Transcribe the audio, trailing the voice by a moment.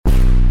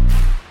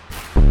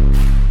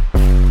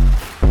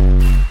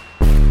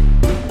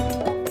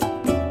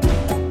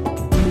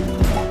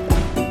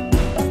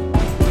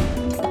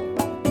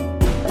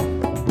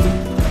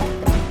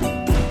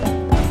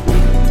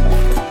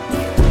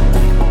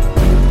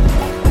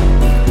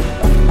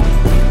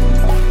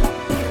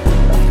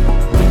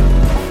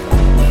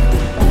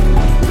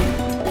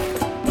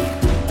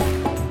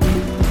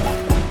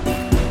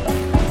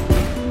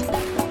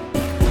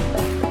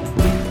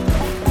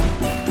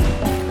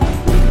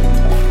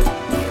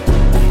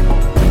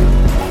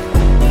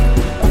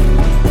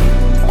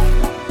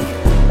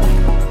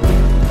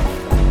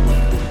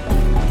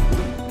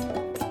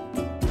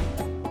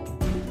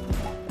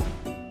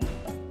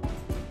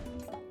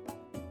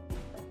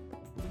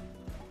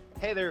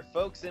there,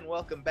 folks, and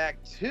welcome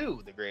back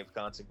to the Grave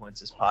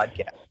Consequences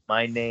podcast.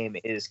 My name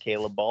is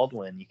Caleb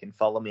Baldwin. You can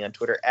follow me on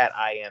Twitter at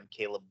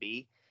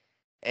IamCalebB,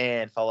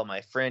 and follow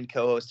my friend,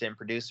 co-host, and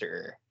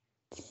producer,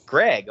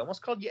 Greg.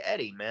 Almost called you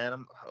Eddie, man.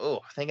 I'm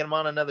thinking I'm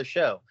on another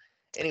show.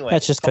 Anyway,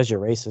 that's just because you're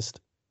racist.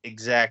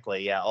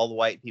 Exactly. Yeah, all the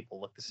white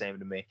people look the same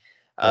to me.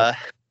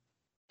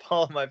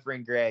 Follow my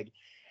friend Greg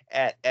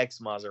at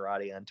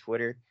XMaserati on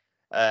Twitter.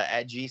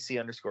 At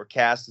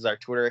GC_cast is our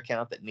Twitter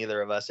account that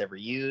neither of us ever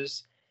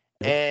use.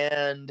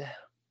 And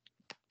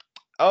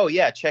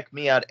check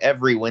me out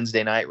every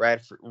Wednesday night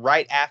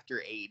right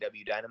after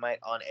AEW Dynamite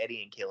on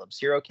Eddie and Caleb's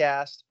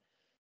HeroCast.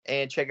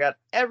 And check out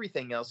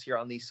everything else here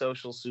on the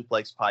Social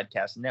Suplex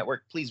Podcast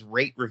Network. Please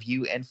rate,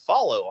 review, and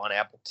follow on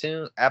Apple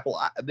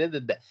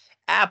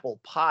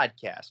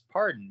Podcast.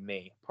 Pardon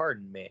me.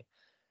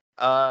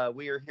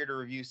 We are here to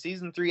review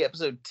Season 3,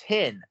 Episode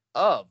 10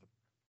 of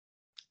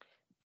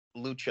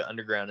Lucha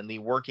Underground, and the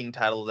working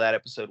title of that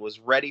episode was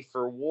Ready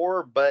for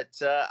War, but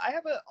I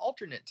have an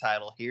alternate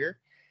title here,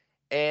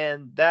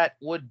 and that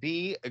would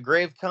be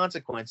Grave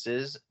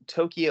Consequences,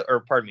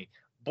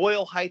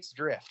 Boyle Heights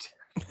Drift.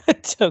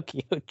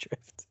 Tokyo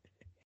Drift.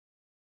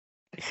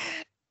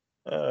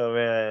 Oh,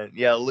 man.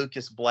 Yeah,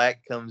 Lucas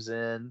Black comes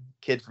in,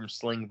 kid from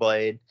Sling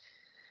Blade.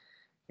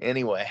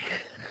 Anyway.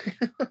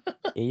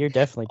 Yeah, you're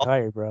definitely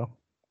tired, bro.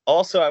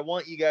 Also, I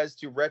want you guys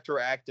to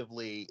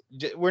retroactively,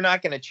 we're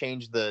not going to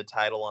change the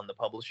title on the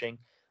publishing,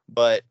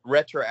 but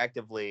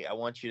retroactively, I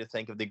want you to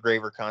think of the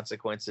Graver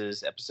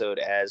Consequences episode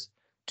as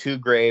Too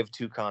Grave,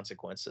 Two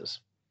Consequences.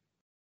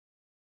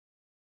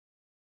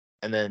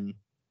 And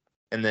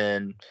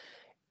then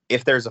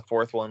if there's a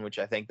fourth one, which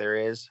I think there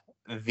is,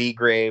 The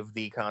Grave,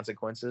 The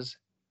Consequences.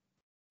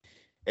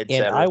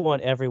 And I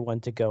want everyone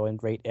to go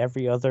and rate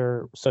every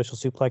other Social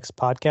Suplex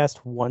podcast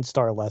 1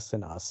 star less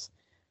than us.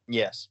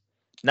 Yes.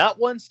 Not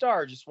 1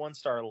 star, just 1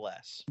 star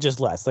less.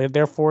 Just less. Their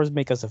 4s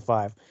make us a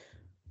 5.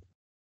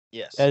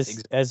 Yes.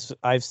 As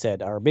I've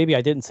said, or maybe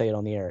I didn't say it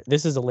on the air,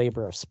 this is a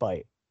labor of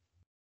spite.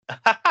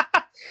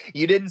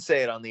 You didn't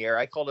say it on the air.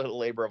 I called it a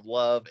labor of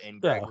love, and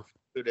Greg referred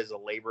to it as a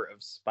labor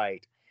of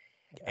spite.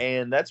 Yeah.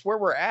 And that's where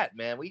we're at,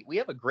 man. We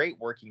have a great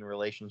working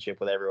relationship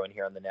with everyone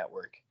here on the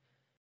network.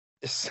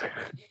 So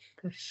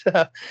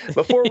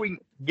before we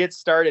get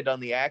started on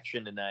the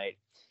action tonight,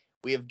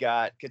 we have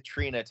got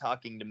Katrina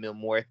talking to Mil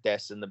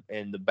Muertes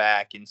in the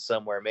back in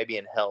somewhere, maybe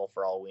in hell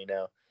for all we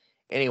know.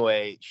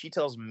 Anyway, she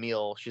tells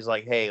Mil, she's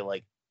like, hey,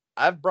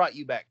 I've brought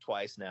you back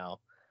twice now.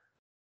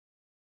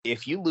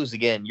 If you lose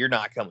again, you're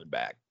not coming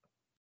back.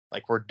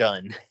 We're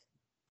done.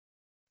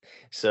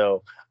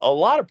 So a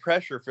lot of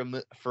pressure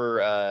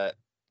for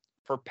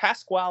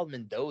Pascual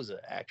Mendoza,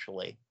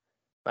 actually,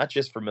 not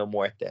just for Mil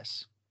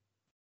Muertes.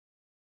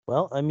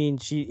 Well, I mean,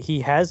 he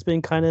has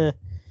been kind of.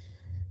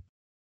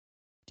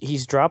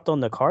 He's dropped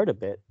on the card a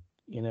bit.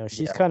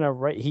 She's kind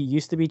of right. He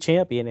used to be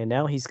champion, and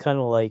now he's kind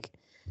of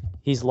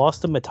he's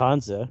lost to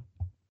Matanza.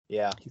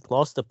 Yeah. He's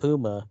lost to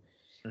Puma.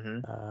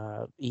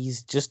 Mm-hmm.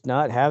 He's just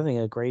not having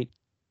a great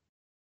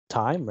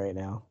time right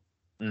now.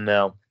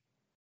 No.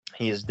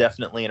 He is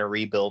definitely in a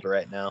rebuild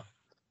right now.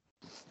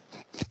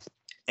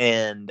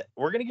 And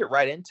we're going to get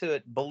right into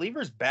it.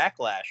 Believers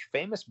Backlash,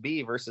 Famous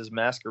B versus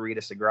Mascarita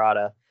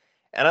Sagrada.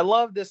 And I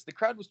love this. The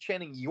crowd was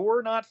chanting,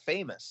 "You're not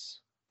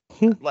famous."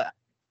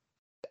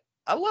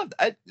 I love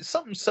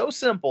something so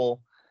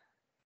simple,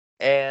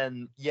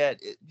 and yet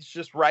it's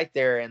just right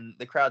there, and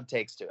the crowd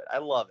takes to it. I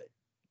love it.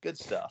 Good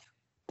stuff.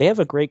 They have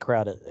a great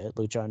crowd at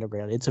Lucha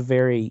Underground. It's a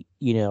very,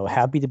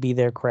 happy to be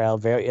there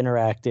crowd, very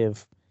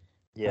interactive.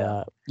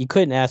 Yeah. You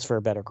couldn't ask for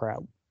a better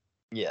crowd.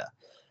 Yeah.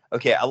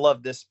 Okay, I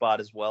love this spot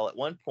as well. At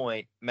one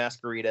point,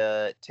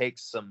 Mascarita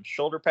takes some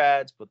shoulder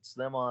pads, puts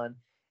them on,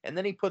 and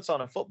then he puts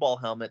on a football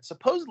helmet,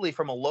 supposedly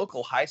from a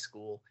local high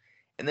school,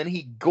 and then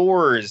he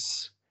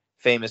gores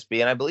Famous B,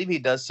 and I believe he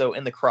does so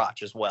in the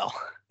crotch as well.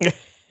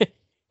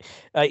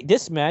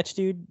 This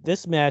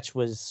match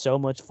was so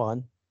much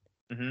fun.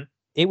 Mm-hmm.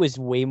 It was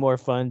way more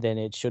fun than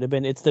it should have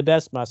been. It's the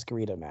best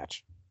Mascarita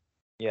match.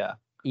 Yeah.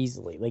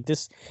 Easily.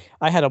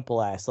 I had a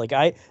blast.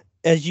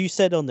 As you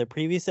said on the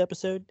previous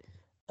episode,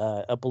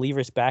 a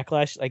Believer's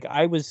Backlash,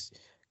 I was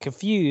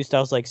confused. I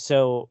was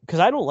because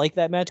I don't like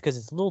that match because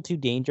it's a little too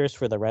dangerous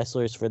for the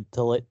wrestlers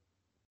to let,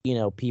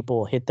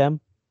 people hit them.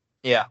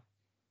 Yeah.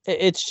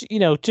 It's,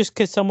 just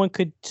because someone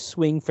could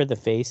swing for the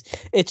face.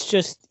 It's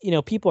just,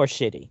 people are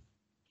shitty.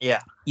 Yeah.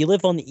 You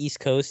live on the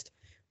East Coast.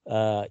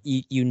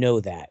 You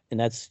know that. And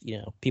that's,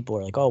 people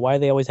are like, oh, why do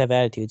they always have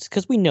attitudes?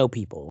 Because we know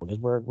people. Because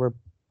we're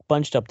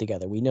bunched up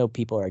together. We know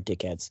people are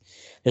dickheads.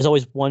 There's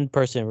always one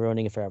person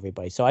ruining it for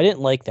everybody. So I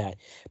didn't like that.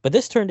 But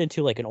this turned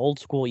into an old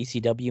school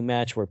ECW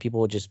match where people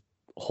would just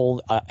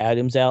hold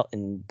items out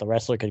and the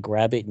wrestler could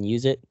grab it and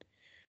use it,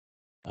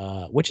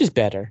 which is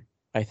better,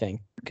 I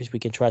think, because we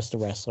can trust the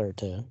wrestler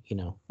to,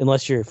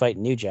 unless you're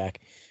fighting New Jack,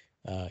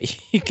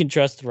 you can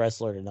trust the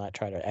wrestler to not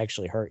try to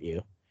actually hurt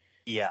you.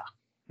 Yeah.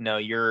 No,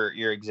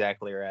 you're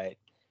exactly right.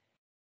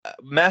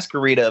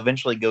 Mascarita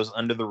eventually goes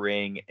under the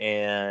ring,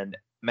 and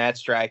Matt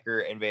Striker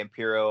and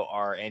Vampiro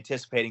are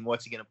anticipating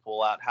what's he going to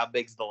pull out, how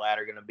big's the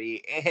ladder going to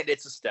be, and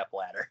it's a step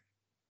ladder.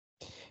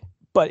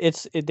 But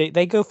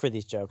they go for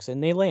these jokes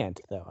and they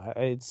land though.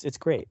 It's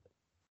great.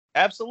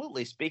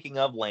 Absolutely. Speaking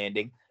of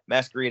landing,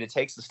 Masquerita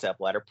takes the step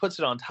ladder, puts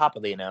it on top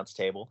of the announce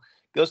table,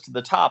 goes to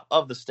the top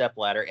of the step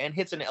ladder, and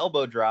hits an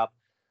elbow drop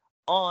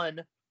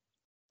on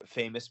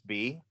Famous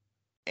B,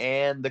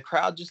 and the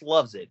crowd just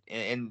loves it.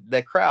 And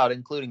the crowd,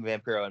 including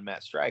Vampiro and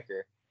Matt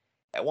Striker,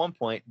 at one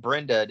point,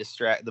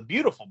 the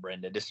beautiful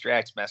Brenda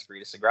distracts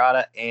Masquerita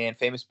Sagrada, and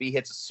Famous B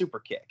hits a super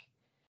kick.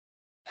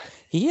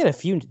 He had a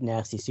few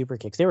nasty super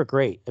kicks. They were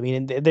great. I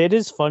mean, it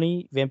is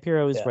funny.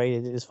 Vampiro is right.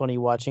 It is funny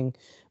watching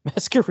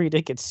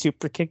Masquerita get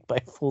super kicked by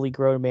a fully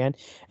grown man.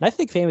 And I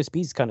think Famous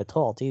B's kind of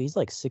tall, too. He's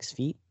like 6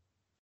 feet.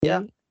 Maybe.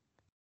 Yeah.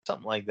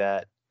 Something like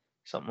that.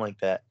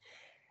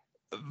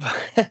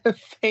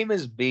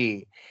 Famous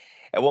B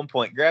at one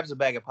point grabs a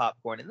bag of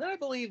popcorn, and then I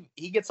believe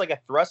he gets like a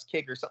thrust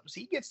kick or something.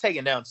 So he gets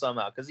taken down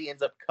somehow because he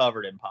ends up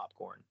covered in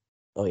popcorn.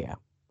 Oh, yeah.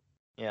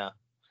 Yeah.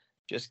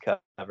 Just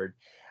covered.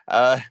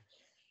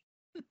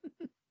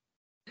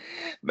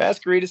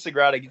 Masquerita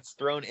Sagrada gets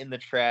thrown in the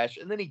trash,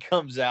 and then he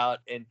comes out,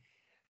 and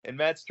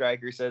Matt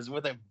Striker says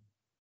with a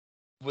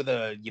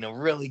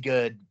really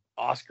good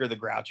Oscar the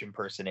Grouch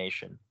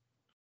impersonation.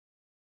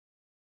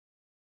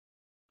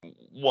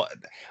 What?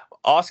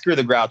 Oscar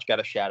the Grouch got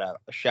a shout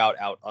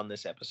out on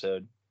this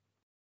episode.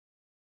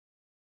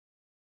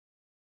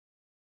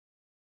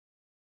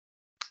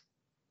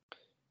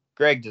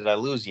 Greg, did I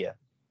lose you?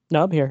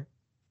 No, I'm here.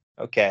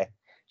 Okay.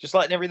 Just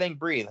letting everything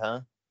breathe,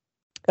 huh?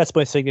 That's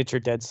my signature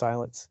dead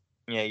silence.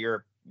 Yeah,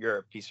 you're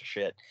a piece of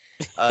shit.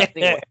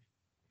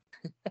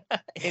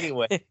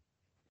 Anyway.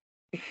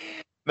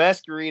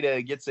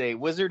 Masquerita gets a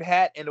wizard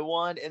hat and a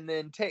wand, and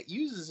then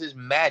uses his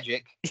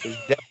magic,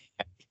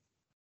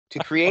 to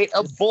create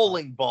a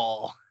bowling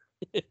ball.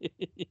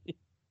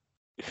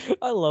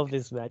 I love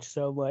this match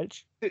so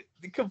much.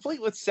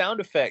 Complete with sound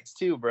effects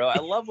too, bro. I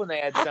love when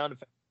they add sound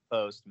effects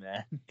post,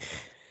 man.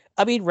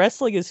 I mean,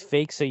 wrestling is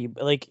fake, so you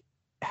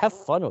have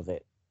fun with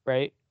it,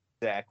 right?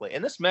 Exactly.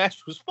 And this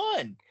match was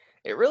fun.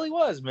 It really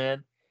was,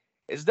 man.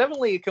 It's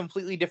definitely a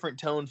completely different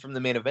tone from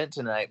the main event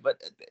tonight,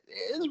 but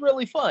it was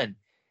really fun.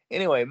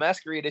 Anyway,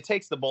 Masquerita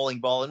takes the bowling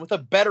ball, and with a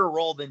better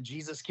roll than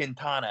Jesus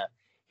Quintana,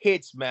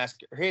 hits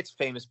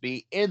Famous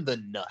B in the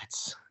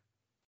nuts.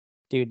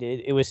 Dude,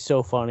 it was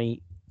so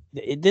funny.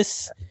 Can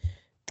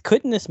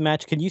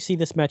you see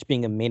this match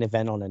being a main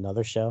event on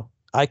another show?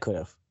 I could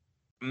have.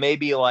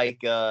 Maybe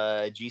like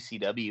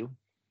GCW.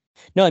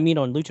 No, I mean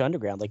on Lucha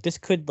Underground. Like this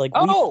could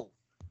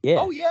yeah.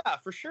 Oh yeah,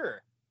 for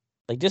sure.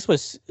 Like this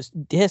was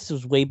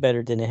way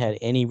better than it had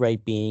any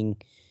right being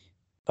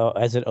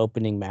as an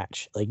opening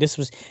match. Like this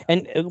was,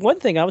 and one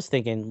thing I was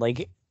thinking,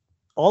 like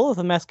all of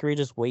the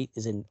Masquerita's weight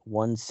is in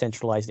one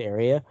centralized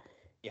area.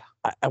 Yeah.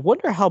 I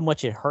wonder how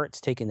much it hurts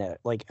taking that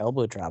like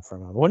elbow drop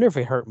from him. I wonder if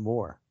it hurt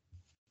more.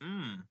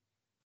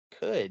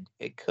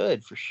 It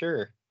could for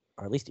sure,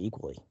 or at least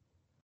equally.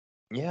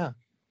 Yeah.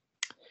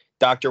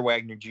 Dr.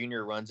 Wagner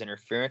Jr. runs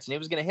interference, and he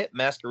was going to hit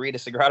Masquerita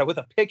Sagrada with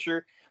a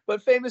picture,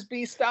 but Famous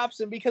B stops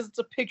him because it's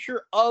a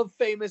picture of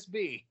Famous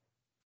B.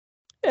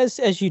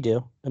 As you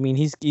do. I mean,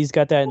 he's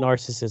got that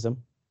narcissism.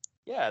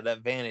 Yeah, that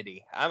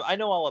vanity. I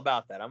know all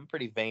about that. I'm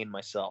pretty vain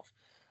myself.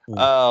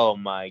 Oh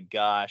my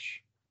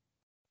gosh.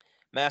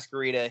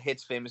 Masquerita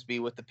hits Famous B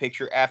with the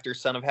picture after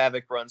Son of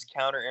Havoc runs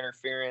counter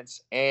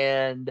interference,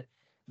 and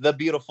the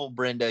beautiful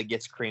Brenda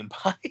gets cream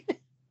pie.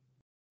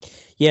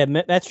 Yeah,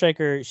 Matt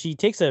Striker, she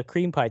takes a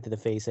cream pie to the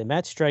face, and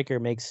Matt Striker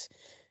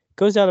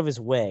goes out of his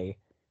way.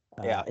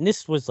 Yeah. And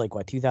this was like,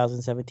 what,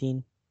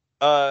 2017?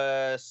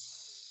 I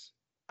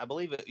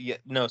believe it. Yeah,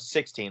 no,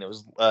 16. It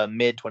was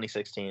mid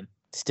 2016.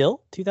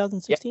 Still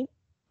 2016?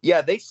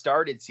 Yeah, they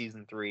started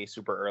season 3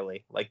 super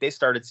early. Like they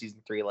started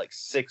season 3 like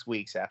 6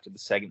 weeks after the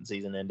second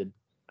season ended.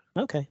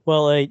 Okay.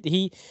 Well,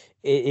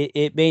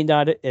 it may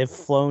not have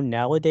flown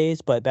nowadays,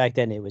 but back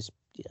then it was,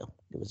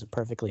 it was a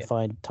perfectly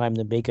fine time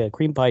to make a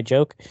cream pie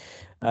joke,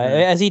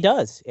 as he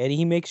does, and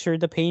he makes sure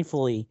to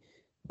painfully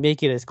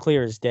make it as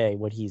clear as day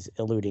what he's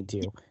alluding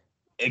to.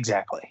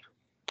 Exactly.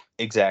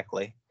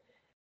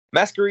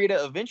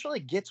 Masquerita eventually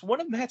gets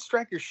one of Matt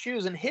Striker's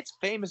shoes and hits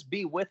Famous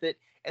B with it,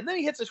 and then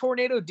he hits a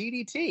tornado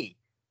DDT.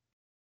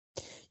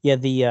 Yeah,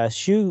 the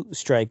shoe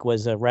strike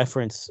was a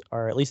reference,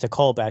 or at least a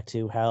callback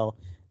to how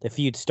the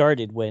feud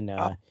started when.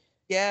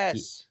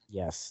 Yes.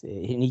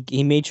 And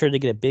he made sure to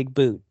get a big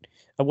boot.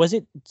 Was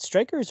it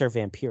Strikers or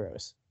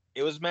Vampiros?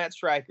 It was Matt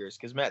Striker's,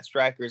 because Matt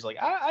Striker's like,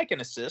 I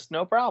can assist,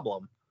 no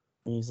problem.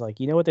 And he's like,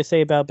 you know what they say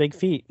about big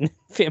feet?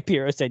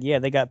 Vampiro said, yeah,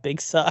 they got big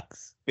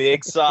socks.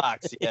 Big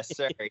socks. Yes,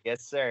 sir.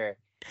 Yes, sir.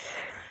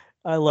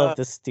 I love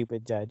the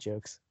stupid dad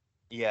jokes.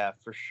 Yeah,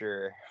 for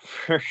sure.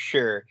 For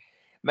sure.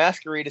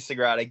 Masquerita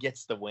Sagrada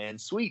gets the win.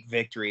 Sweet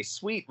victory.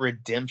 Sweet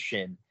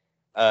redemption.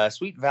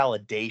 Sweet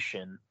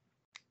validation.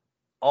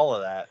 All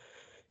of that.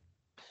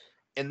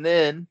 And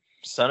then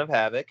Son of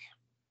Havoc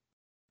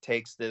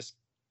takes this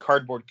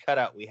cardboard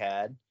cutout we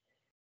had,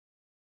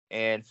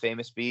 and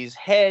Famous B's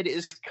head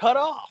is cut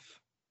off.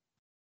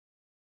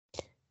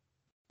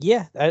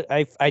 Yeah,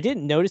 I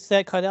didn't notice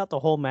that cut out the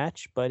whole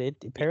match, but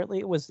apparently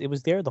it was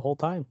there the whole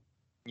time.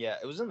 Yeah,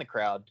 it was in the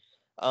crowd.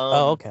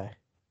 Oh, okay.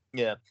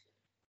 Yeah.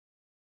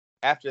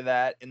 After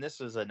that, and this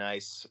was a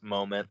nice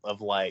moment of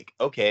like,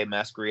 okay,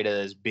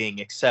 Masquerita is being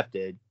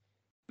accepted.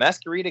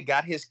 Masquerita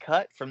got his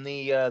cut from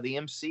the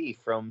MC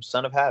from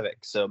Son of Havoc,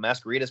 so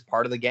Masquerita's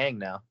part of the gang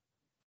now.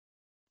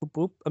 Boop,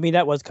 boop. I mean,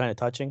 that was kind of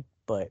touching,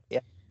 but yeah,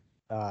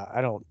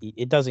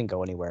 it doesn't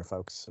go anywhere,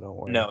 folks. So don't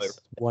worry. No, it's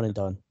one and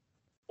done.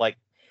 Like,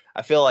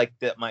 I feel like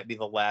that might be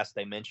the last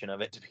they mention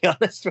of it, to be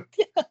honest with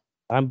you.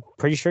 I'm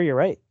pretty sure you're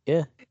right.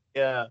 Yeah.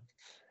 Yeah.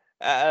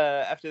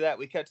 After that,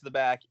 we cut to the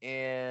back,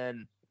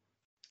 and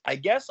I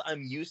guess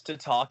I'm used to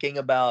talking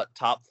about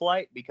Top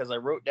Flight because I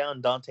wrote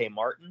down Dante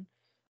Martin,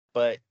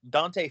 but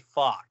Dante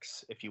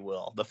Fox, if you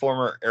will, the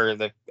former, or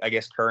the, I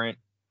guess, current,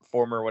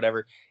 former,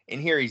 whatever.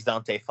 In here, he's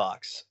Dante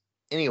Fox.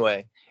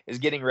 Anyway, is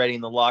getting ready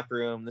in the locker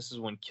room. This is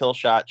when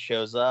Killshot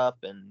shows up,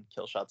 and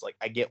Killshot's like,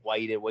 I get why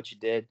you did what you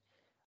did.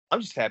 I'm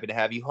just happy to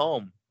have you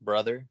home,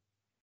 brother.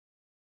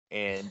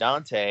 And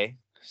Dante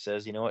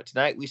says, you know what?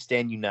 Tonight we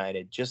stand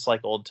united, just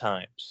like old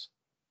times,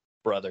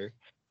 brother.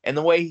 And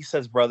the way he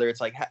says brother, it's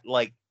like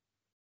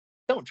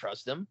don't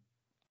trust him.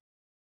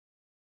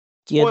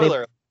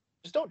 Spoiler,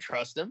 just don't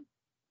trust him.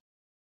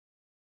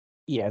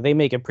 Yeah, they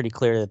make it pretty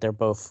clear that they're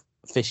both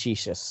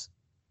facetious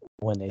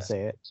when they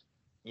say it.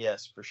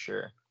 Yes, for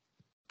sure.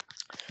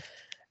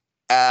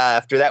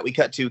 After that, we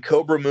cut to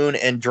Cobra Moon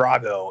and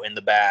Drago in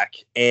the back.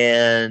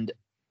 And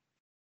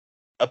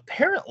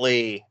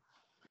apparently,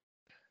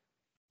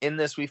 in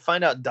this, we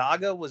find out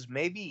Daga was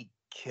maybe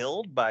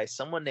killed by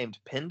someone named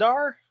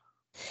Pindar.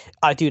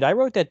 Dude, I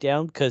wrote that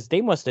down because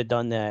they must have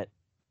done that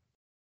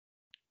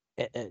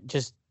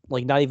just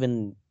like not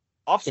even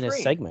off in screen.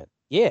 a segment.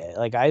 Yeah,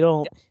 like I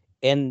don't.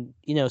 Yeah. And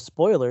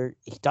spoiler,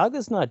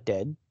 Daga's not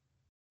dead.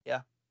 Yeah,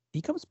 he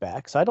comes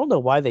back. So I don't know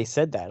why they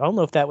said that. I don't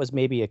know if that was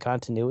maybe a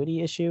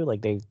continuity issue,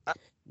 like they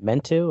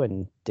meant to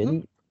and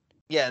didn't.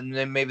 Yeah, and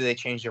then maybe they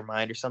changed their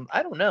mind or something.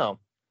 I don't know.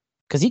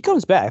 Because he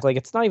comes back. Like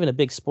it's not even a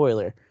big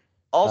spoiler.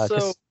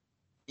 Also,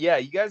 yeah,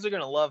 you guys are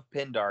gonna love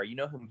Pindar. You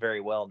know him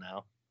very well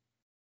now.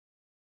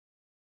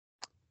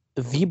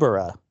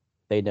 Vibora,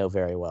 they know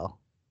very well.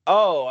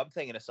 Oh, I'm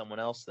thinking of someone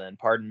else then.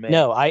 Pardon me.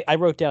 No, I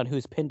wrote down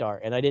who's Pindar,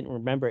 and I didn't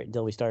remember it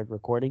until we started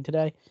recording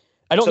today.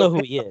 I don't know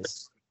who he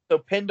is. So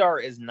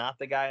Pindar is not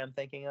the guy I'm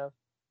thinking of?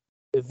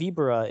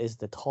 Vibora is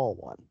the tall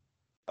one.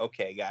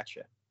 Okay,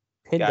 gotcha.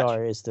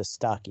 Pindar is the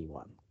stocky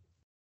one.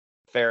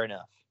 Fair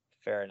enough.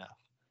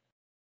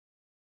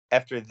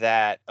 After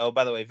that, oh,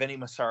 by the way, Vinny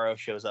Massaro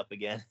shows up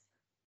again.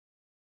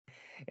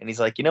 And he's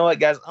like, you know what,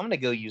 guys? I'm going to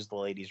go use the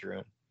ladies'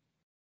 room.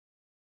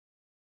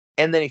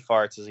 And then he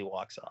farts as he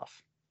walks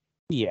off.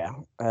 Yeah,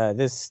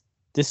 this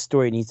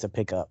story needs to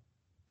pick up.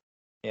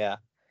 Yeah,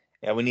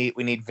 we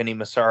need Vinny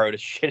Massaro to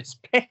shit his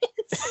pants.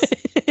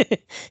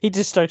 He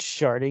just starts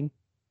sharding.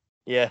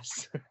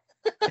 Yes.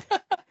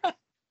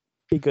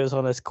 He goes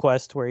on this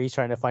quest where he's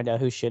trying to find out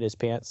who shit his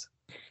pants.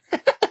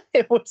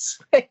 It was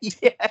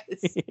yes,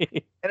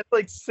 and it's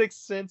like Sixth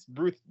Sense,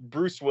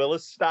 Bruce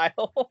Willis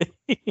style.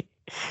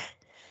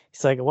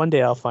 He's like, one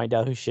day I'll find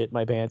out who shit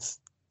my pants.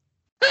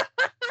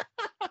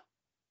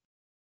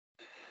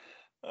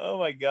 Oh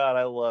my god,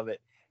 I love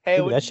it. Hey,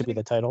 maybe that should be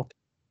the title.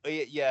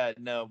 Yeah,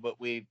 no, but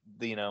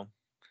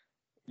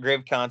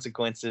Grave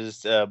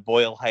Consequences,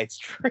 Boyle Heights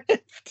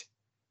Drift,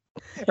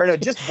 or no,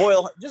 just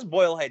Boyle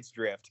Heights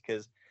Drift,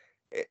 because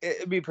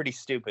it'd be pretty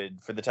stupid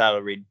for the title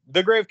to read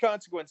The Grave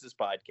Consequences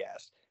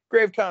Podcast.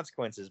 Grave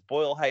Consequences,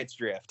 Boyle Heights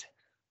Drift.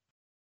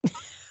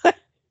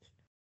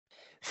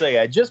 So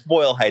yeah, just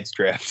Boyle Heights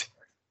Drift.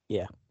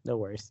 Yeah, no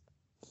worries.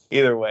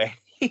 Either way.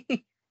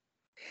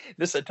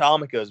 This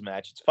Atomicos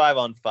match, it's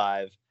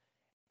 5-on-5,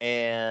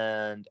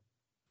 and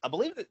I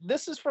believe that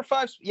this is for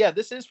 5. Yeah,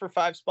 this is for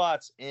 5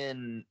 spots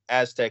in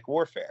Aztec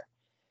Warfare.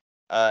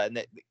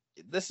 And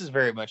this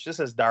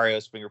has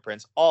Dario's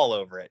fingerprints all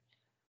over it.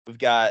 We've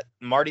got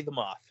Marty the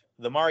Moth,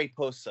 the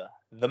Mariposa,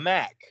 the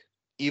Mac,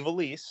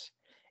 Ivelisse,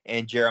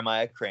 and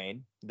Jeremiah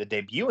Crane, the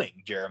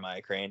debuting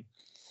Jeremiah Crane,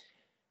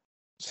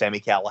 Sami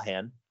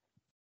Callihan,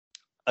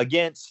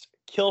 against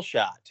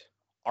Killshot,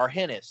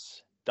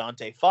 Arhenis,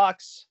 Dante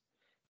Fox,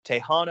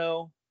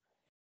 Tejano,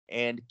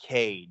 and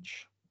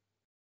Cage.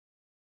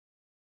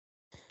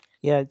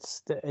 Yeah,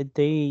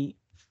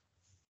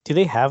 do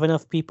they have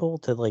enough people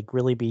to like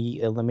really be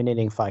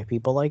eliminating 5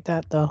 people like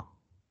that though?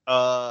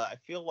 I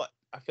feel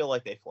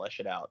like they flesh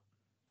it out.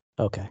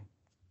 Okay.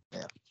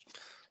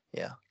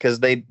 Yeah, because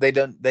they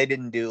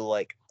didn't do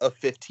like a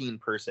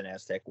 15-person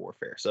Aztec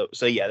Warfare.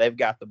 So yeah, they've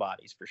got the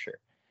bodies for sure.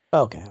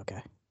 Okay.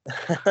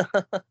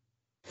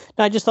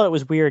 No, I just thought it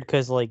was weird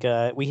because like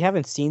we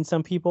haven't seen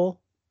some people,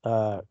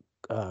 King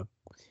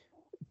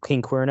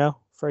Cuerno,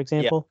 for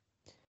example.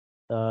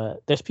 Yeah.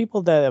 There's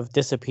people that have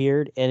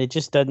disappeared, and it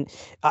just doesn't.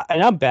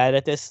 And I'm bad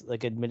at this,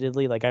 like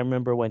admittedly. Like I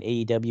remember when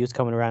AEW was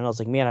coming around, I was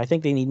like, man, I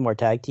think they need more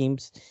tag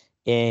teams,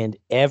 and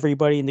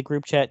everybody in the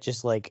group chat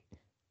just like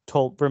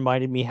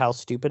reminded me how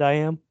stupid I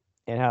am.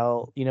 and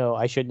how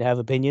I shouldn't have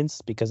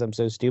opinions because I'm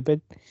so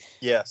stupid.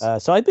 Yes.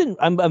 So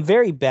I'm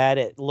very bad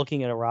at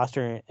looking at a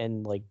roster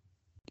and like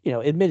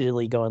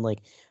admittedly going like,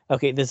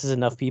 okay, this is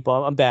enough people.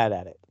 I'm bad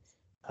at it.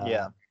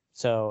 Yeah.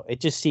 So it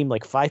just seemed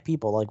like 5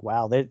 people. Like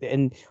wow,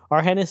 and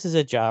Arhennis is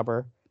a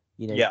jobber.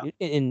 Yeah.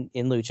 In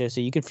Lucha,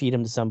 so you can feed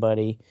him to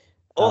somebody.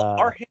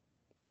 Well,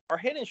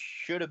 Arhennis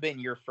should have been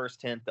your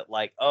first hint that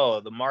like,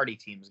 oh, the Marty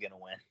team's gonna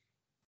win.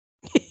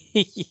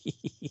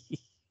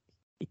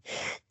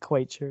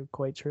 Quite true.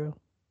 Quite true.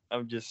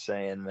 I'm just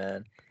saying,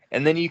 man.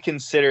 And then you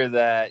consider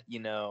that,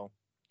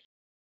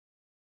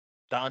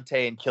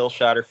 Dante and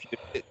Killshot are feuding.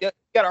 You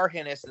got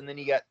Arhennis, and then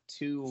you got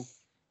two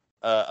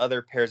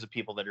other pairs of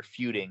people that are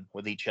feuding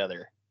with each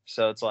other.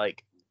 So it's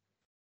like,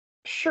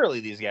 surely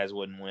these guys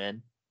wouldn't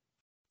win.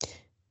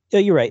 Yeah,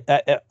 you're right.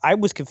 I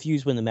was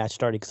confused when the match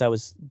started because I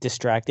was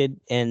distracted,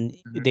 and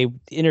they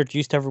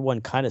introduced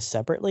everyone kind of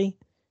separately.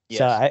 Yes.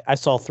 So I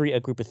saw a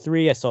group of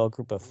 3, I saw a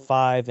group of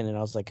 5, and then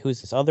I was like,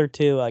 who's this other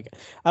 2? Like,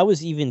 I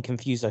was even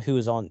confused on who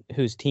was on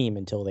whose team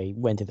until they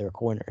went to their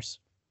corners.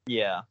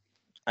 Yeah,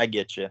 I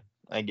get you.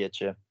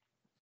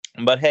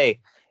 But hey,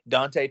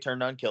 Dante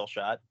turned on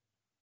Killshot,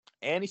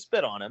 and he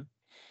spit on him,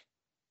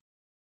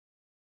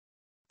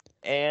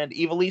 and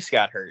Ivelisse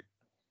got hurt.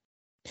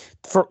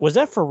 Was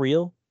that for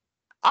real?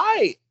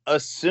 I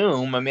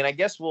assume. I mean, I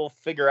guess we'll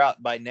figure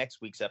out by next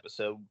week's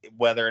episode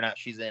whether or not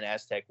she's in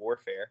Aztec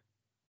Warfare.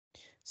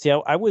 See,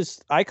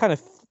 I kind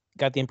of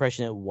got the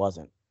impression it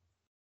wasn't.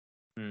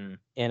 And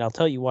I'll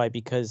tell you why,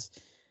 because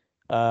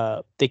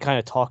they kind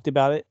of talked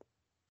about it.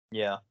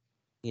 Yeah.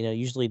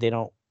 Usually they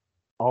don't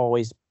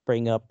always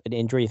bring up an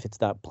injury if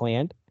it's not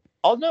planned.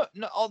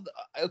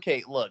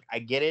 Okay, look, I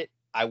get it.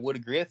 I would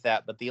agree with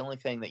that, but the only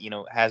thing that,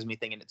 has me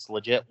thinking it's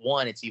legit,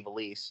 1, it's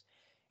Ivelisse,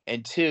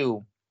 and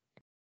 2,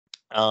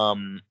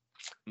 the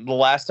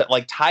last time,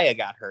 like, Taya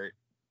got hurt,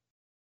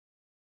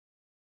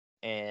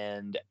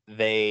 and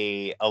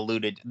they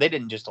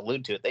didn't just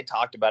allude to it, they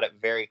talked about it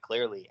very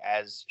clearly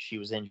as she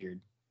was injured.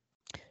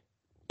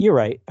 You're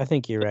right. I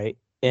think you're right.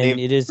 And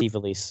it is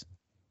Ivelisse.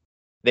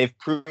 They've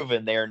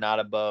proven they're not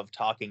above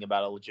talking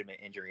about a legitimate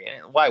injury.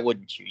 And why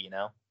wouldn't you,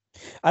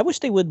 I wish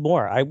they would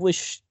more. I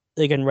wish,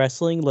 like, in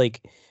wrestling,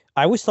 like,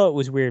 I always thought it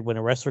was weird when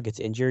a wrestler gets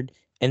injured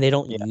and they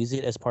don't use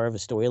it as part of a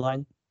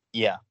storyline.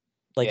 Yeah.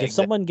 Like, if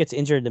someone gets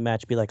injured in the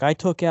match, be like, I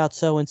took out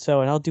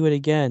so-and-so and I'll do it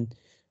again.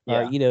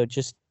 Yeah. Or,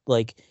 just,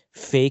 like,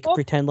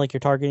 pretend like you're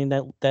targeting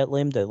that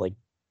limb to, like,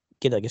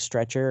 get, like, a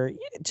stretcher.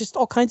 Just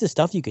all kinds of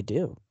stuff you could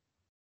do.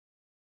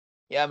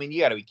 Yeah, I mean,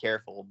 you got to be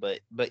careful,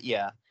 but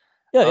yeah.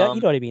 Yeah,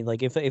 you know what I mean?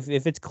 Like, if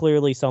it's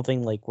clearly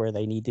something, like, where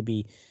they need to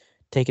be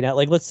taken out,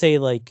 like, let's say,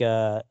 like,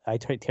 I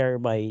tear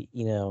my,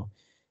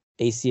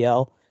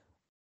 ACL,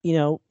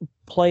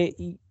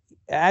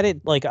 add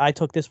it, like, I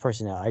took this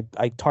person out.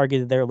 I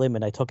targeted their limb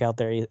and I took out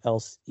their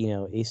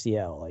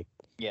ACL. Like,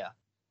 yeah.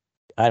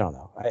 I don't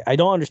know. I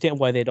don't understand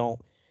why they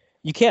don't.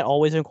 You can't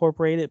always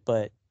incorporate it,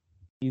 but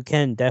you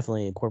can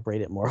definitely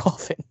incorporate it more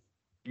often.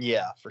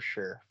 Yeah, for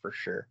sure.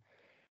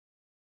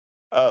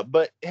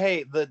 But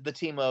hey, the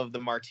team of the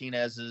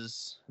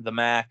Martinezes, the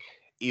Mac,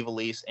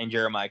 Ivelisse, and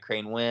Jeremiah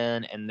Crane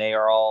win, and they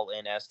are all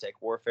in Aztec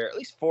Warfare. At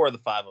least 4 of the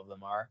 5 of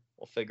them are.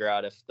 We'll figure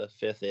out if the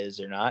 5th is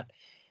or not.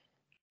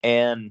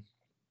 And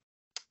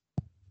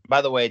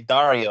by the way,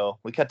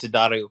 we cut to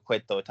Dario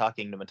Cueto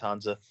talking to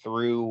Matanza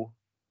through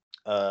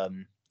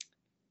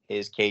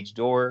his cage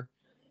door,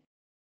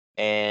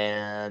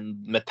 and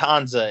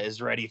Matanza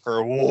is ready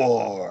for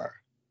war.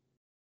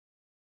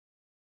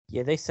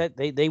 Yeah, they said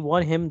they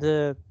want him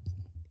to.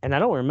 And I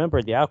don't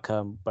remember the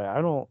outcome, but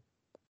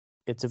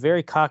it's a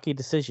very cocky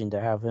decision to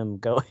have him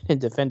go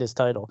and defend his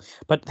title.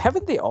 But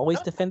haven't they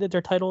always defended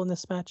their title in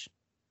this match?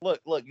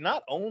 Look,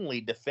 not only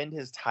defend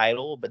his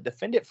title, but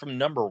defend it from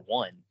number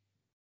 1.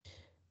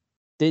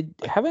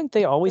 Haven't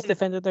they always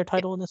defended their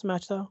title in this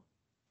match, though?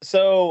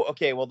 So,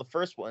 okay, well, the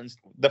first one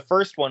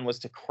was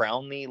to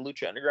crown the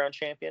Lucha Underground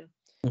champion.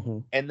 Mm-hmm.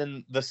 And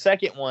then the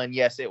second one,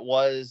 yes, it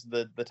was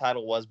the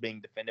title was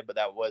being defended, but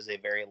that was a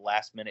very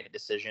last minute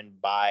decision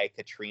by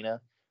Katrina,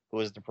 who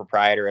was the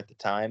proprietor at the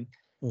time.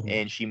 Mm-hmm.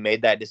 And she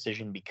made that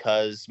decision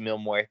because Mil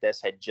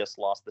Muertes had just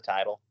lost the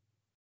title.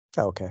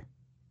 Oh, okay.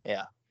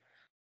 Yeah.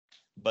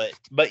 But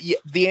yeah,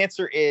 the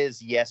answer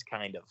is yes,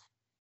 kind of.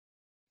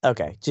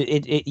 Okay.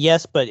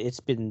 Yes, but it's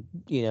been,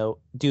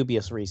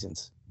 dubious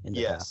reasons.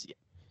 Yes. Yeah,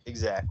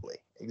 exactly.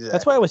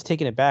 That's why I was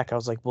taking it back. I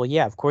was like, well,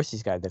 yeah, of course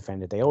he's got to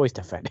defend it. They always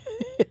defend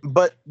it.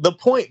 But the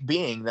point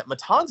being that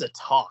Matanza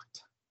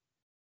talked.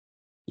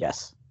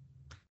 Yes.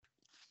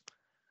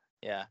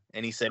 Yeah,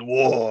 and he said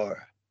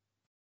war.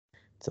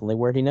 It's the only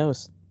word he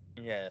knows.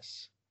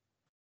 Yes.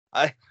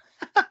 Oh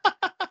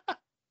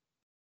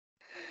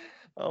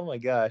my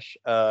gosh.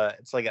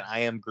 It's like an I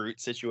Am Groot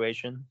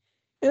situation.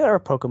 Yeah, or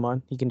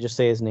Pokemon. He can just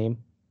say his name.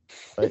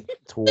 But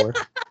it's war.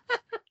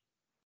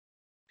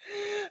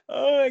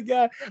 Oh my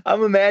god.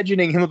 I'm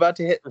imagining him about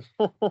to hit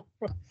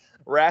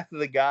Wrath of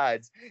the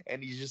Gods,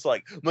 and he's just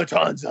like,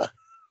 Matanza.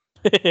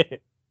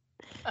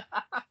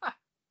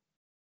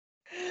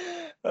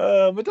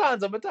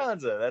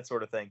 Matanza, that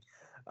sort of thing.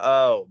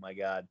 Oh my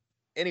God.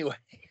 Anyway,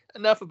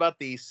 enough about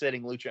the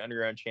sitting Lucha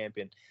Underground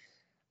champion.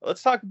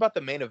 Let's talk about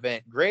the main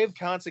event. Grave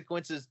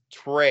Consequences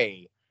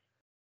Trey.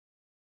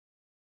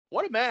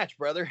 What a match,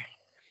 brother.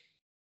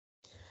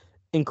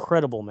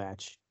 Incredible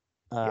match.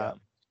 Yeah.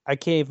 We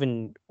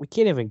can't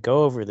even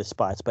go over the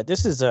spots, but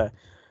this is a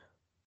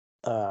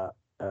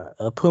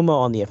Puma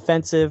on the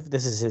offensive.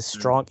 This is his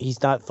strong.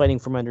 He's not fighting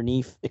from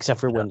underneath, except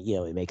for when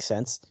it makes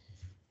sense.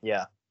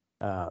 Yeah.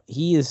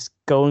 He is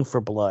going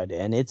for blood,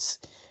 and it's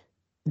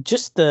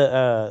just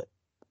the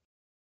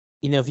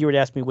if you were to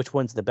ask me which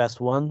one's the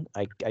best one,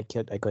 I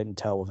couldn't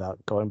tell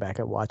without going back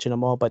and watching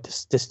them all. But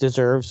this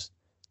deserves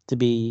to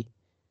be.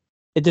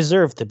 It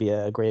deserved to be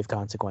a Grave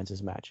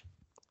Consequences match.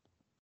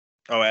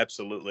 Oh,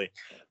 absolutely.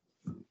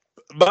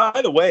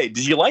 By the way,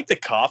 did you like the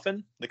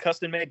coffin? The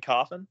custom-made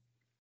coffin?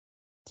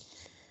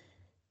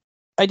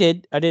 I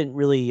did. I didn't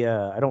really.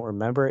 I don't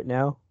remember it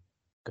now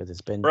because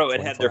it's been. Bro, it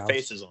had their hours.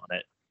 faces on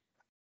it.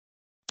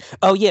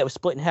 Oh yeah, it was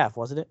split in half,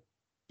 wasn't it?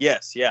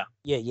 Yes. Yeah.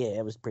 Yeah.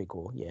 It was pretty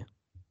cool. Yeah.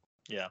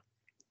 Yeah.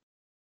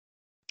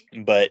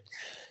 But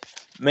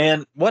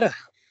man, what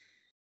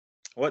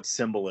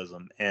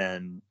symbolism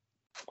and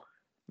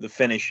the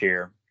finish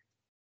here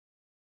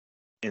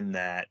in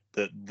that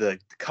the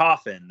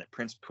coffin that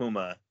Prince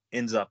Puma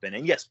ends up in.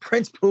 And yes,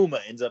 Prince Puma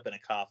ends up in a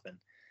coffin.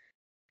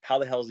 How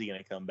the hell is he going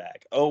to come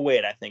back? Oh,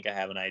 wait, I think I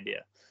have an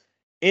idea.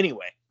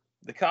 Anyway,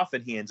 the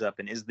coffin he ends up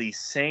in is the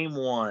same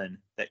one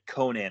that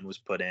Conan was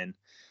put in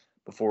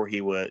before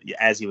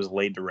as he was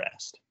laid to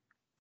rest.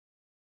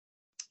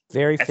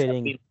 Very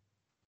fitting.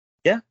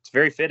 Yeah, it's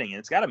very fitting, and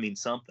it's got to mean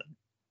something.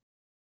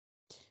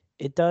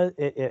 It does.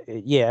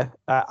 Yeah.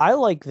 I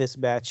like this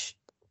match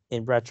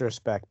in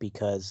retrospect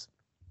because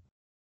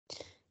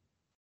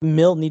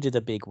Mill needed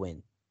a big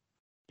win.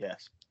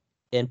 Yes.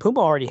 And Puma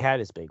already had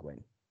his big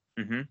win.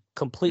 Mm-hmm.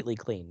 Completely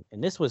clean.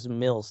 And this is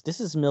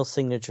Mill's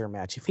signature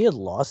match. If he had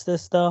lost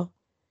this, though.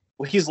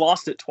 Well, he's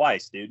lost it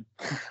twice, dude.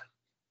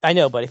 I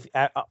know, but if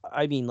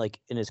I mean, like,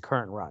 in his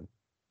current run.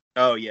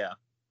 Oh, yeah.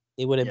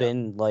 It would have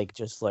been, like,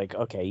 just like,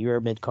 okay, you're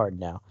a mid-card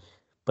now.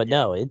 But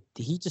no,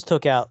 he just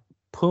took out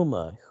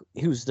Puma,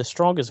 who's the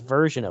strongest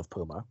version of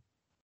Puma.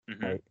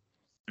 Mm-hmm. Right?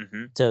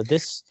 Mm-hmm. So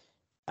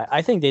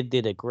I think they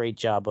did a great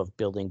job of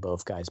building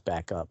both guys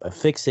back up, of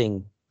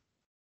fixing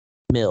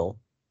Mill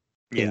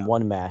in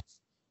one match.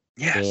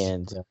 Yes.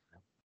 And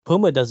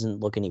Puma doesn't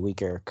look any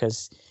weaker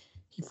because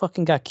he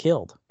fucking got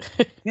killed.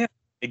 Yeah,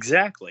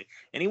 exactly.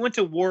 And he went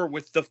to war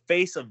with the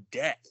face of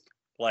death.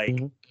 Like,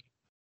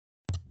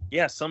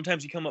 yeah,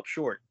 sometimes you come up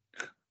short.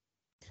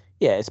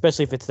 Yeah,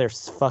 especially if it's their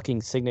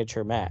fucking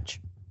signature match.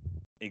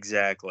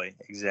 Exactly.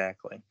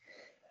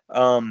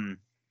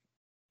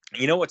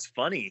 You know what's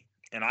funny?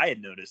 And I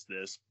had noticed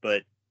this,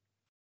 but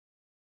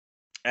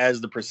as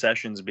the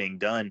procession's being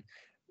done,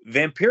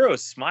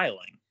 Vampiro's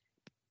smiling.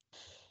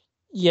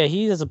 Yeah,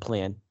 he has a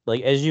plan.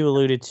 Like, as you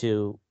alluded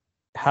to,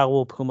 how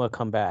will Puma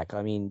come back?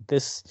 I mean,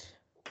 this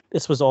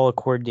was all a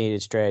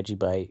coordinated strategy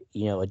by,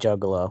 a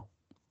juggalo.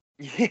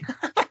 Yeah.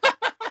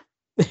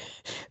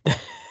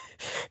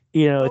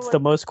 It's the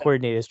most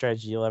coordinated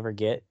strategy you'll ever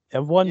get.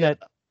 And one that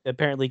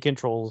apparently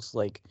controls,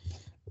 like,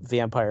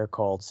 vampire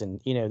cults. And,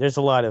 there's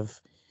a lot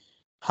of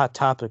hot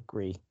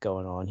topicry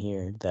going on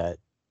here that,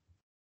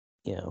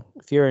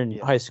 if you're in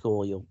high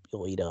school,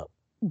 you'll eat up.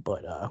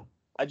 But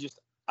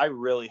I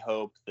really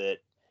hope that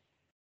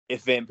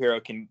if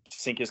Vampiro can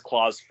sink his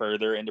claws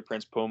further into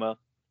Prince Puma,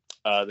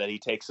 that he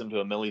takes him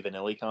to a Milli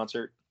Vanilli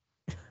concert.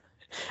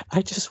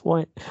 I just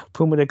want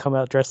Puma to come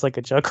out dressed like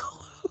a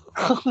juggalo.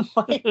 Oh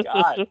my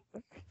God.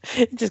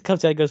 It just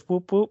comes out and goes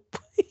whoop whoop.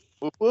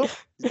 Whoop whoop.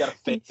 He's got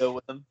a Fago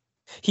with him.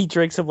 He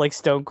drinks him like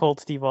Stone Cold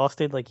Steve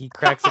Austin, like he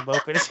cracks him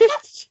open.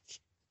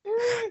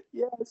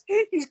 Yes,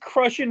 he's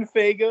crushing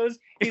Fagos.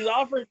 He's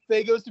offering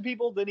Fagos to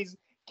people, then he's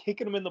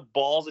kicking them in the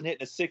balls and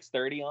hitting a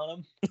 630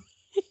 on them.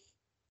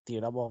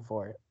 Dude, I'm all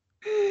for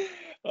it.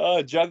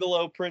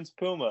 Juggalo Prince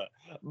Puma.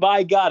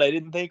 My God, I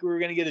didn't think we were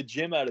going to get a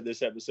gym out of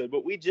this episode,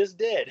 but we just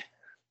did.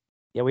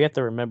 Yeah, we have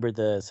to remember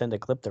to send a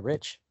clip to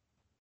Rich.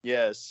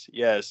 Yes.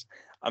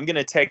 I'm going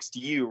to text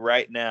you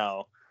right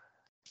now.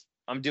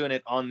 I'm doing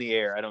it on the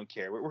air. I don't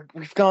care.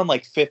 We've gone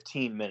like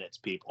 15 minutes,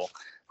 people.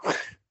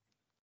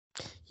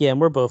 Yeah,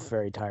 and we're both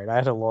very tired. I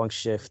had a long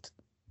shift.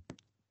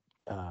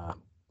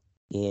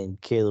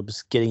 And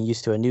Caleb's getting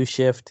used to a new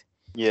shift.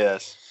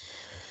 Yes.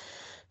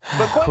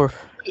 But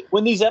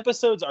when these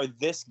episodes are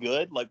this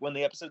good, like when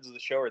the episodes of the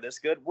show are this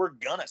good, we're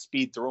gonna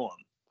speed through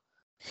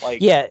them.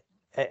 Like, yeah,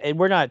 and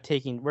we're not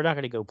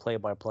going to go play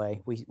by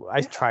play.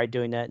 I tried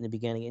doing that in the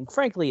beginning, and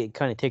frankly, it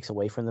kind of takes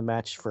away from the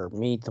match for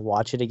me to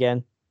watch it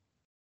again.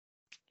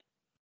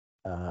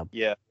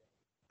 Yeah,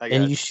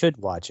 and you should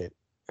watch it,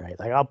 right?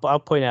 Like I'll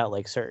point out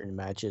like certain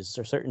matches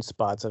or certain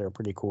spots that are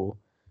pretty cool.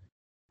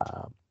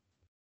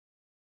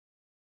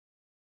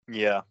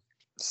 Yeah.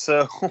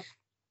 So,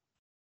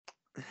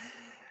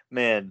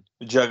 man,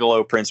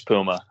 Juggalo Prince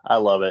Puma, I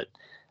love it.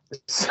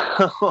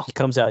 So he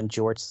comes out in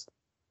jorts,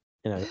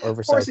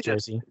 oversized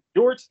jersey.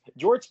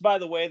 Jorts, by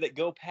the way, that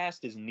go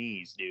past his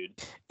knees, dude.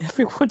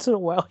 Every once in a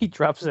while, he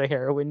drops a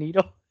heroin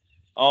needle.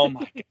 Oh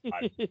my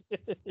god.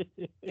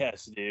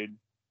 Yes, dude.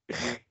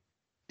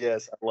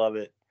 Yes, I love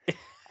it.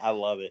 I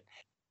love it.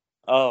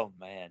 Oh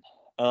man.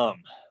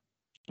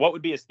 What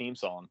would be his theme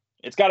song?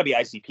 It's got to be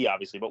ICP,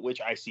 obviously, but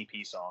which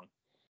ICP song?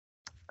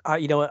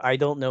 You know what? I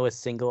don't know a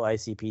single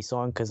ICP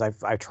song because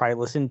I've tried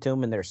listening to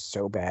them and they're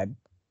so bad.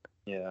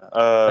 Yeah.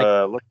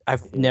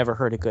 I've never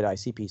heard a good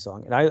ICP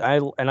song, and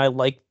I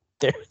like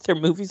their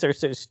movies are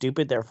so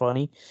stupid they're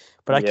funny,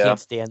 but I can't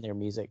stand their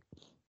music.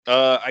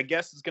 I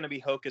guess it's gonna be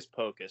Hocus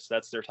Pocus.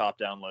 That's their top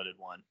downloaded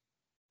one.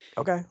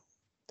 Okay,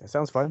 that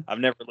sounds fun. I've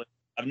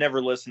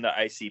never listened to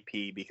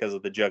ICP because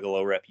of the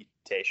Juggalo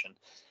reputation.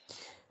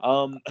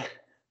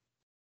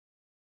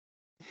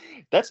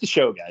 That's the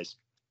show, guys.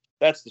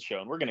 That's the show,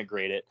 and we're gonna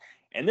grade it.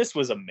 And this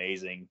was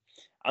amazing.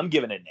 I'm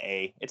giving it an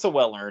A. It's a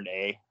well-earned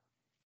A.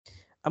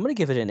 I'm gonna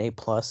give it an A+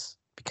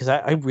 because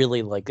I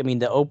really liked. I mean,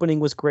 the opening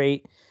was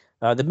great.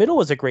 The middle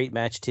was a great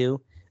match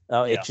too.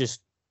 It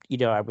just,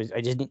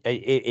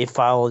 it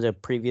followed a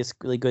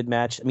previously good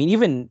match. I mean,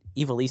 even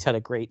Ivelisse had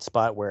a great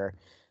spot where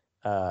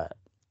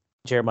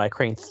Jeremiah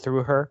Crane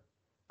threw her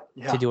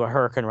to do a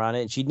Hurricane Rana,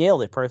 and she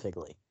nailed it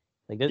perfectly.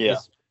 Like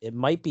this, it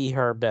might be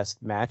her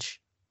best match.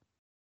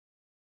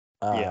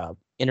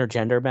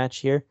 Intergender match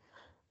here.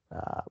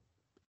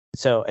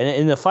 So, and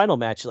in the final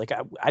match, like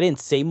I didn't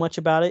say much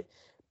about it,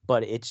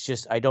 but it's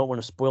just I don't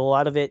want to spoil a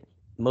lot of it.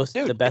 Most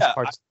of the best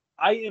parts.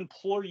 I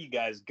implore you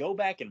guys, go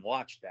back and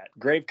watch that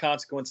Grave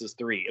Consequences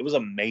 3. It was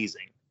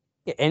amazing.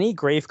 Yeah, any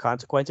Grave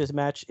Consequences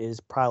match is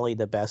probably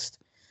the best.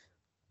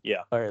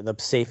 Yeah. Or the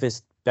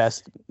safest,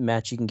 best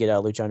match you can get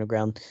out of Lucha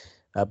Underground.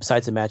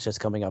 Besides the match that's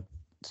coming up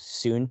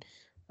soon.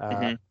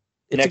 It's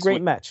next a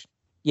great match.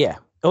 Yeah.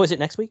 Oh, is it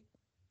next week?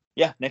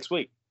 Yeah, next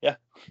week. Yeah.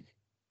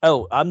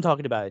 Oh, I'm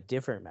talking about a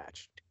different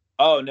match.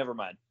 Oh, never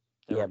mind.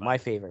 My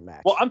favorite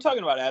match. Well, I'm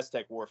talking about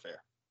Aztec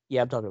Warfare.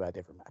 Yeah, I'm talking about a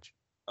different match.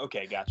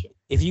 Okay, gotcha.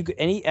 If you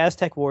any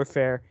Aztec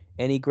Warfare,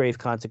 any Grave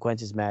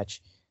Consequences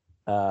match,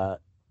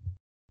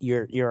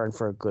 you're in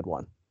for a good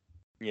one.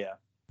 Yeah.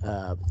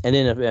 And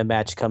then a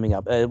match coming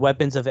up.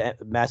 Weapons of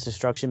Mass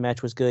Destruction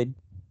match was good.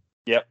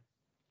 Yep.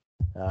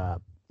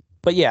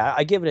 But yeah,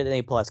 I give it an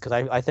A+ because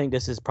I think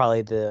this is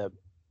probably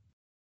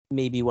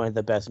maybe one of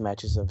the best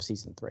matches of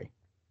season 3.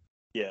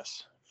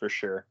 Yes, for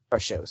sure. Or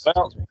shows.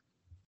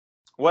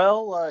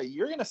 Well,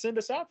 you're gonna send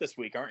us out this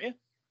week, aren't you?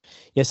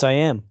 Yes, I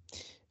am.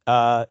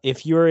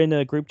 If you're in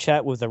a group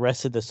chat with the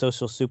rest of the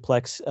Social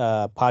Suplex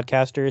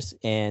podcasters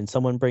and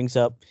someone brings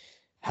up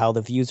how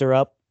the views are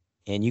up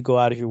and you go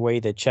out of your way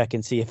to check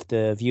and see if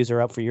the views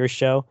are up for your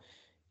show,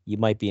 you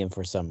might be in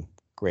for some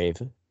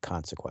grave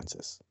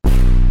consequences.